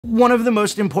One of the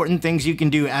most important things you can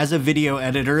do as a video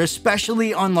editor,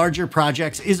 especially on larger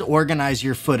projects, is organize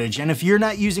your footage. And if you're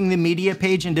not using the media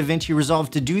page in Davinci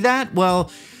Resolve to do that, well,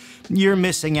 you're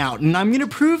missing out. And I'm gonna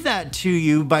prove that to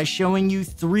you by showing you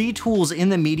 3 tools in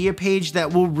the media page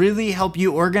that will really help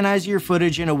you organize your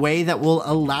footage in a way that will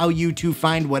allow you to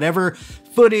find whatever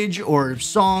footage or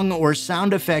song or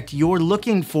sound effect you're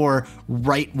looking for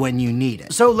right when you need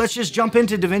it. So let's just jump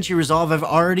into Davinci Resolve. I've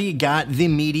already got the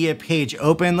media page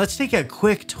open. Let's take a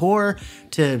quick tour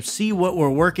to see what we're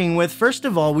working with. First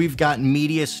of all, we've got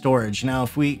media storage. Now,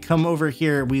 if we come over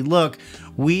here, we look,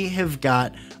 we have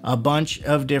got a bunch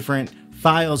of different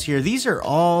files here. These are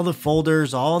all the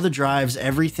folders, all the drives,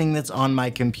 everything that's on my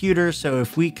computer. So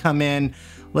if we come in,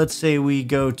 let's say we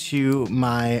go to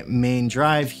my main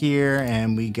drive here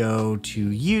and we go to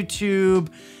YouTube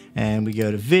and we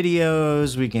go to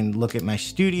videos, we can look at my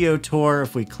studio tour.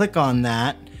 If we click on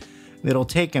that, it'll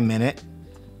take a minute,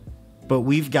 but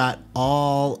we've got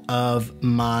all of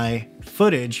my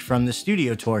footage from the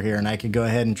studio tour here, and I could go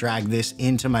ahead and drag this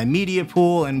into my media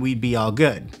pool and we'd be all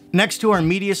good. Next to our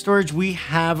media storage, we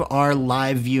have our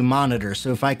live view monitor.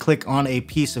 So if I click on a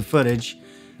piece of footage,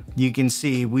 you can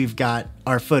see we've got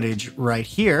our footage right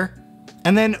here.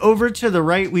 And then over to the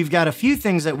right, we've got a few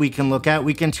things that we can look at.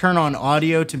 We can turn on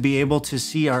audio to be able to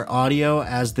see our audio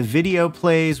as the video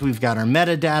plays. We've got our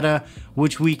metadata,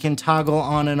 which we can toggle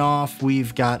on and off.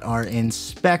 We've got our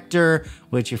inspector,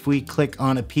 which if we click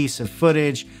on a piece of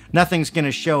footage, nothing's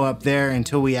gonna show up there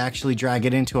until we actually drag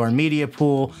it into our media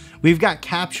pool. We've got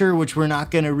capture, which we're not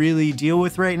gonna really deal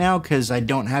with right now because I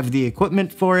don't have the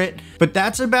equipment for it. But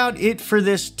that's about it for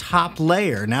this top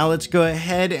layer. Now let's go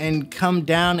ahead and come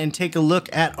down and take a look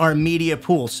at our media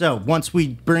pool. So once we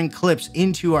bring clips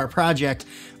into our project,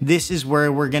 this is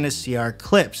where we're gonna see our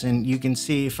clips. And you can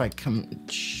see if I come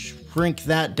shrink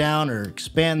that down or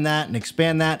expand that and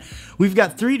expand that. We've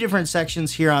got 3 different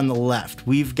sections here on the left.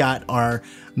 We've got our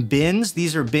bins.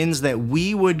 These are bins that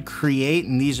we would create,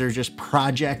 and these are just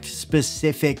project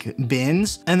specific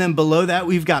bins. And then below that,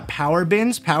 we've got power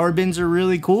bins. Power bins are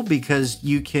really cool because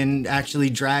you can actually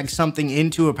drag something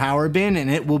into a power bin and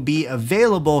it will be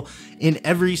available in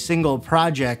every single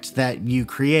project that you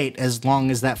create as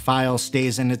long as that file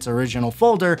stays in its original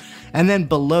folder. And then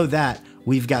below that,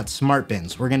 we've got smart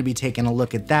bins. We're gonna be taking a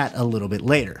look at that a little bit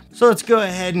later. So let's go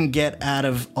ahead and get out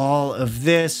of all of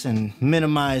this and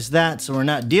minimize that so we're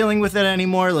not dealing with it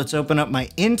anymore. Let's open up my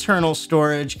internal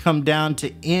storage, come down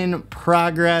to in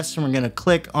progress, and we're gonna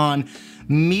click on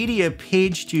media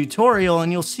page tutorial,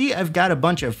 and you'll see I've got a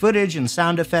bunch of footage and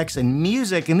sound effects and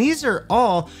music, and these are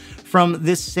all from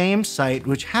this same site,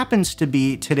 which happens to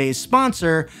be today's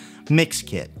sponsor,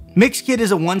 Mixkit. Mixkit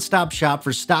is a one-stop shop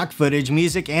for stock footage,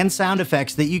 music, and sound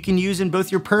effects that you can use in both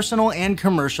your personal and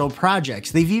commercial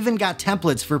projects. They've even got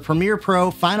templates for Premiere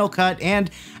Pro, Final Cut, and,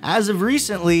 as of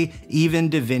recently, even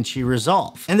Davinci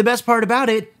Resolve. And the best part about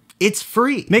it, it's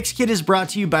free. Mixkit is brought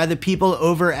to you by the people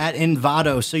over at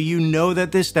Envato, so you know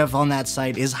that this stuff on that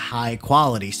site is high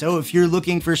quality. So if you're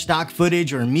looking for stock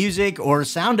footage or music or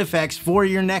sound effects for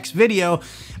your next video,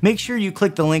 make sure you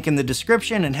click the link in the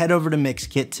description and head over to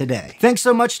Mixkit today. Thanks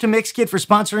so much to Mixkit for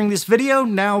sponsoring this video.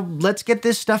 Now let's get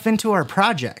this stuff into our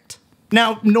project.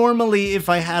 Now, normally, if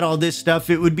I had all this stuff,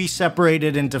 it would be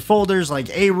separated into folders like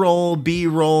A-roll,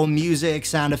 B-roll, music,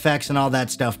 sound effects, and all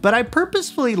that stuff. But I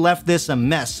purposefully left this a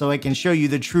mess so I can show you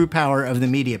the true power of the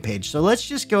media page. So let's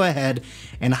just go ahead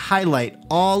and highlight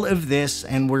all of this,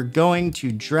 and we're going to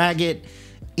drag it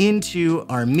into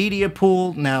our media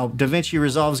pool. Now, Davinci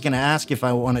Resolve is going to ask if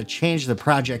I want to change the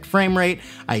project frame rate.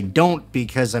 I don't,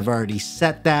 because I've already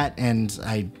set that, and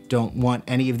I don't want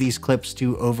any of these clips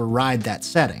to override that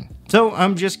setting. So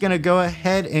I'm just gonna go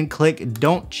ahead and click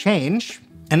Don't Change.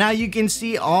 And now you can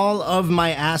see all of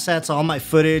my assets, all my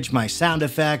footage, my sound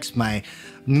effects, my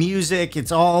music,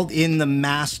 it's all in the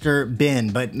master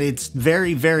bin, but it's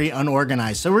very, very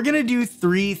unorganized. So we're gonna do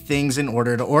 3 things in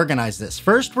order to organize this.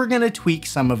 First, we're gonna tweak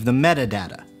some of the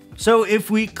metadata. So if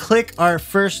we click our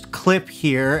first clip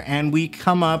here and we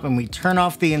come up and we turn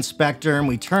off the inspector and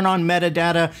we turn on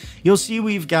metadata, you'll see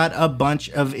we've got a bunch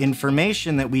of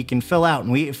information that we can fill out.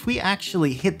 And if we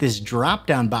actually hit this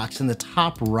drop-down box in the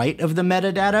top right of the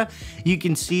metadata, you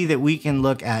can see that we can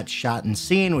look at shot and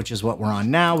scene, which is what we're on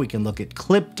now. We can look at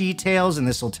clip details, and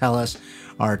this will tell us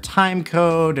our time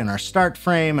code and our start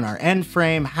frame and our end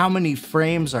frame, how many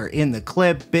frames are in the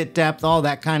clip, bit depth, all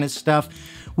that kind of stuff.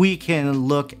 We can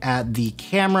look at the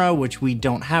camera, which we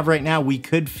don't have right now. We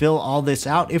could fill all this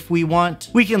out if we want.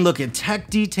 We can look at tech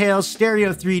details,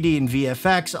 stereo, 3D, and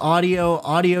VFX,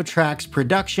 audio tracks,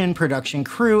 production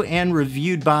crew, and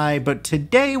reviewed by, but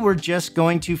today we're just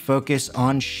going to focus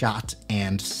on shot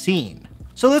and scene.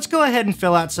 So let's go ahead and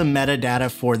fill out some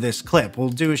metadata for this clip. We'll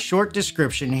do a short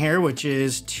description here, which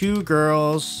is 2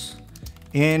 girls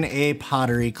in a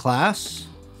pottery class.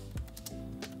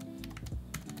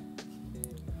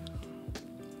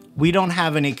 We don't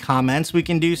have any comments. We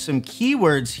can do some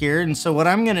keywords here. And so what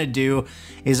I'm gonna do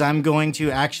is I'm going to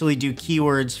actually do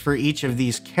keywords for each of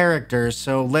these characters.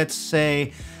 So let's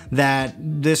say that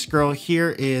this girl here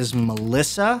is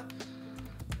Melissa.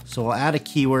 So we'll add a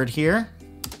keyword here.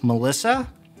 Melissa,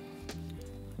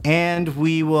 and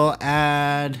we will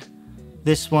add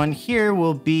this one here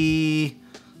will be,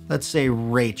 let's say,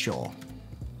 Rachel.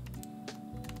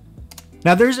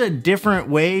 Now there's a different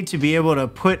way to be able to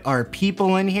put our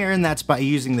people in here, and that's by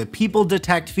using the people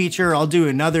detect feature. I'll do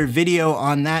another video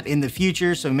on that in the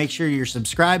future, so make sure you're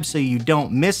subscribed so you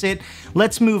don't miss it.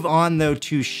 Let's move on though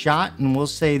to shot, and we'll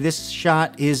say this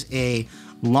shot is a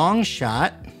long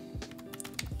shot.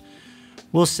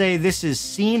 We'll say this is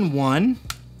scene 1,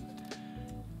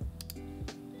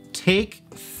 take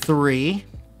 3,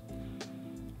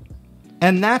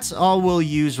 and that's all we'll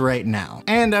use right now.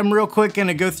 And I'm real quick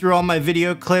gonna go through all my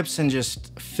video clips and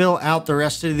just fill out the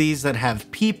rest of these that have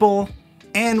people.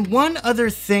 And one other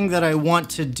thing that I want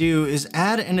to do is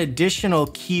add an additional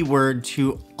keyword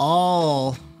to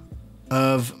all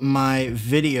of my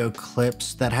video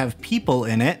clips that have people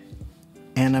in it.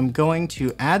 And I'm going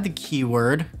to add the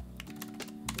keyword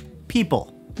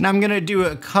people. Now I'm gonna do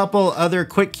a couple other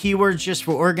quick keywords just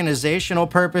for organizational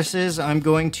purposes. I'm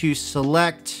going to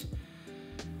select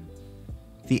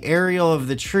the aerial of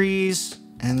the trees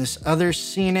and this other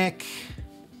scenic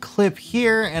clip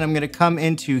here, and I'm gonna come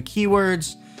into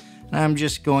keywords, and I'm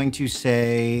just going to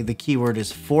say the keyword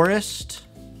is forest.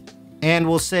 And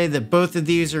we'll say that both of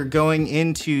these are going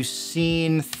into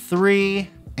scene 3,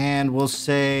 and we'll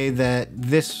say that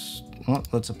this, well,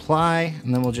 let's apply,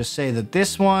 and then we'll just say that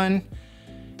this one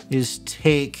is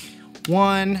take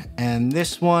 1 and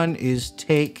this one is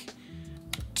take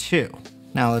 2.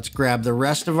 Now let's grab the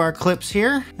rest of our clips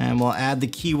here, and we'll add the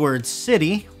keyword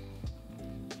city,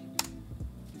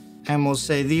 and we'll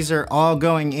say these are all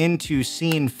going into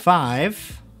scene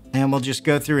 5, and we'll just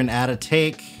go through and add a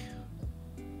take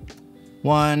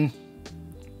 1,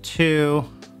 2,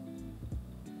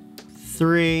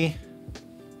 3,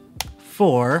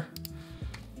 4.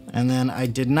 And then I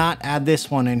did not add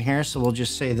this one in here, so we'll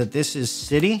just say that this is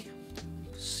city,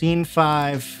 scene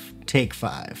 5, take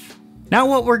 5. Now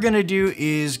what we're gonna do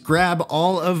is grab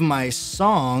all of my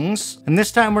songs, and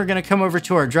this time we're gonna come over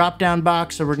to our drop-down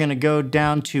box, so we're gonna go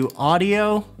down to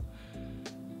audio,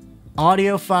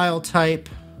 audio file type,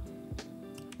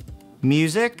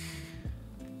 music,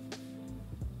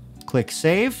 click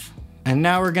save, and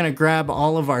now we're gonna grab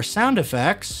all of our sound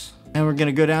effects, and we're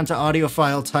gonna go down to audio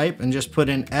file type and just put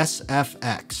in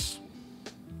SFX.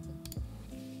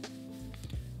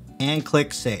 And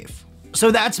click save.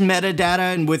 So that's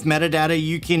metadata, and with metadata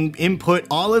you can input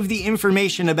all of the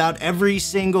information about every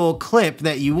single clip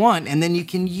that you want, and then you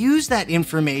can use that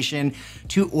information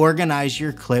to organize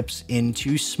your clips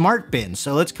into smart bins.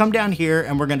 So let's come down here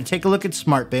and we're gonna take a look at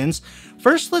smart bins.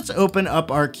 First, let's open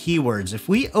up our keywords. If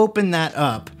we open that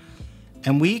up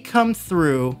and we come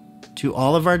through to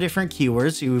all of our different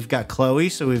keywords. So we've got Chloe,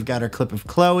 so we've got our clip of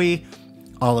Chloe,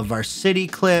 all of our city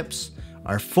clips,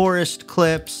 our forest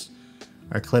clips,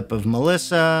 our clip of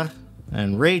Melissa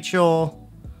and Rachel,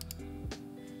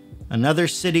 another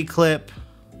city clip.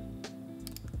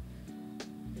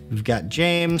 We've got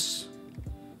James,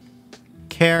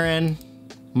 Karen,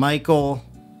 Michael,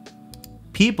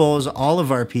 people is all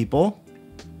of our people,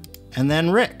 and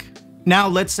then Rick. Now,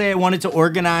 let's say I wanted to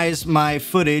organize my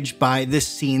footage by the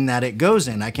scene that it goes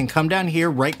in. I can come down here,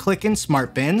 right click in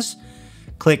Smart Bins,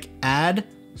 click Add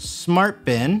Smart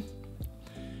Bin.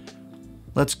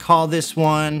 Let's call this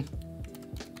one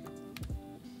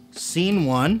Scene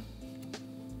 1.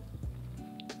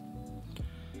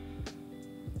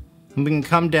 And we can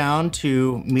come down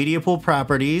to Media Pool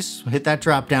Properties, hit that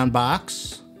drop-down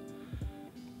box.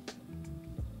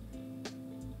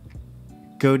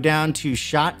 Go down to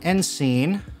Shot and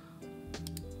Scene.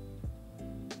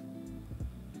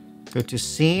 Go to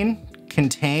Scene,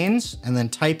 Contains, and then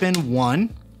type in 1.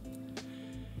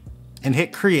 And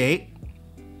hit Create.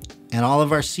 And all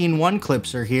of our Scene 1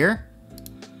 clips are here.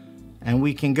 And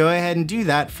we can go ahead and do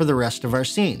that for the rest of our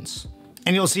scenes.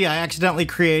 And you'll see I accidentally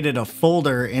created a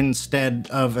folder instead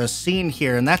of a scene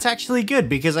here, and that's actually good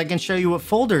because I can show you what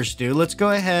folders do. Let's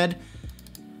go ahead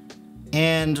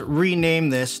and rename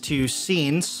this to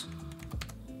scenes.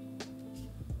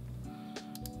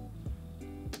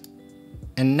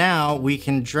 And now we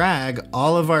can drag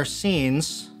all of our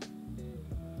scenes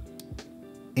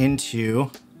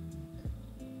into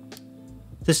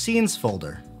the scenes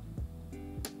folder.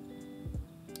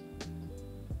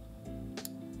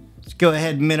 Let's go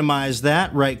ahead and minimize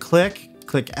that, right click,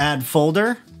 click add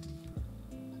folder.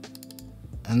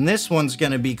 And this one's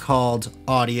gonna be called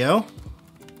audio.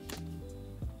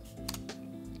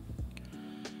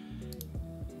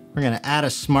 We're gonna add a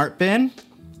smart bin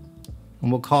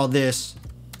and we'll call this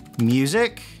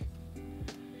music.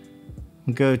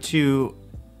 We'll go to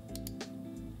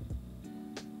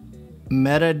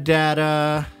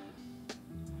metadata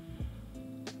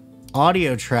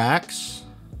audio tracks.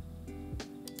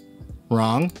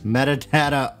 Wrong.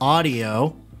 Metadata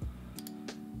audio.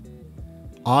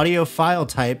 Audio file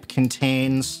type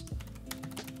contains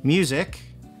music.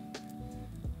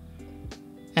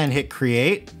 And hit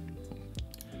create.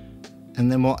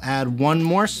 And then we'll add one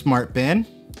more smart bin.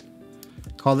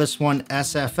 Call this one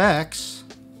SFX.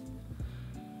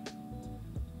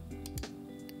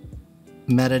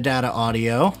 Metadata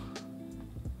audio.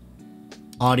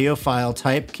 Audio file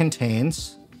type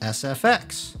contains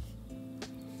SFX.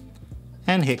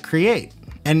 And hit create.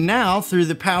 And now, through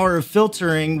the power of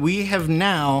filtering, we have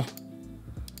now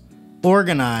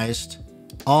organized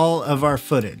all of our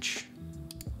footage.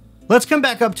 Let's come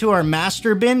back up to our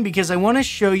master bin because I want to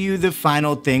show you the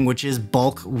final thing, which is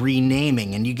bulk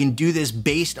renaming. And you can do this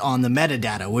based on the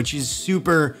metadata, which is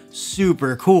super,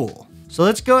 super cool. So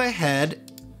let's go ahead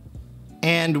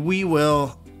and we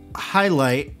will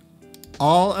highlight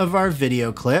all of our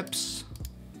video clips.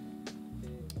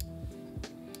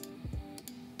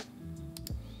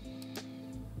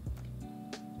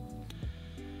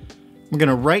 We're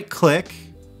gonna right click,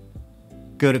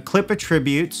 go to clip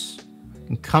attributes,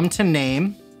 and come to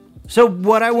name. So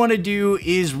what I wanna do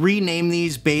is rename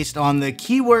these based on the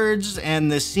keywords and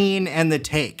the scene and the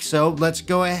take. So let's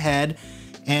go ahead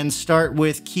and start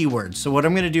with keywords. So what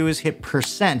I'm gonna do is hit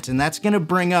 %, and that's gonna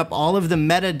bring up all of the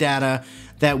metadata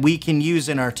that we can use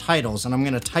in our titles. And I'm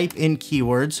gonna type in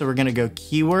keywords. So we're gonna go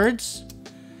keywords,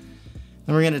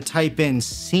 then we're gonna type in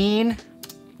scene,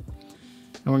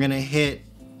 and we're gonna hit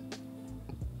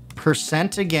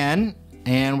 % again,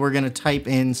 and we're gonna type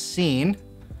in scene.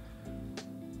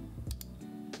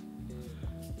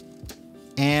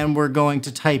 And we're going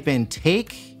to type in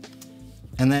take,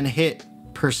 and then hit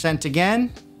 %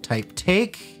 again, type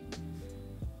take.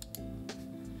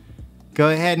 Go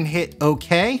ahead and hit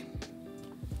OK.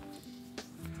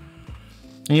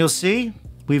 And you'll see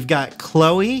we've got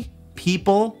Chloe,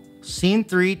 people, scene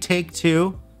 3, take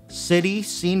 2, city,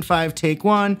 scene 5, take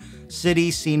 1,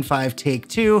 city, scene 5, take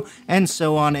 2, and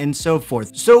so on and so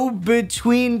forth. So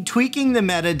between tweaking the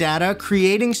metadata,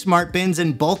 creating smart bins,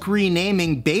 and bulk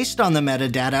renaming based on the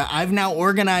metadata, I've now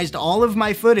organized all of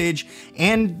my footage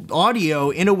and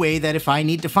audio in a way that if I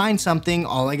need to find something,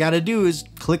 all I gotta do is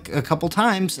click a couple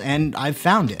times and I've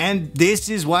found it. And this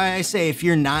is why I say if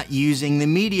you're not using the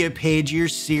media page, you're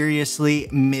seriously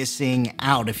missing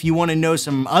out. If you wanna know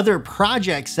some other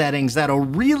project settings that'll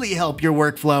really help your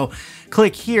workflow,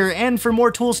 click here. And for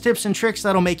more tools, tips, and tricks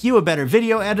that'll make you a better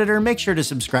video editor, make sure to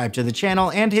subscribe to the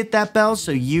channel and hit that bell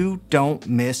so you don't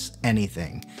miss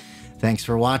anything. Thanks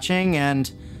for watching, and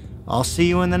I'll see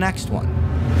you in the next one.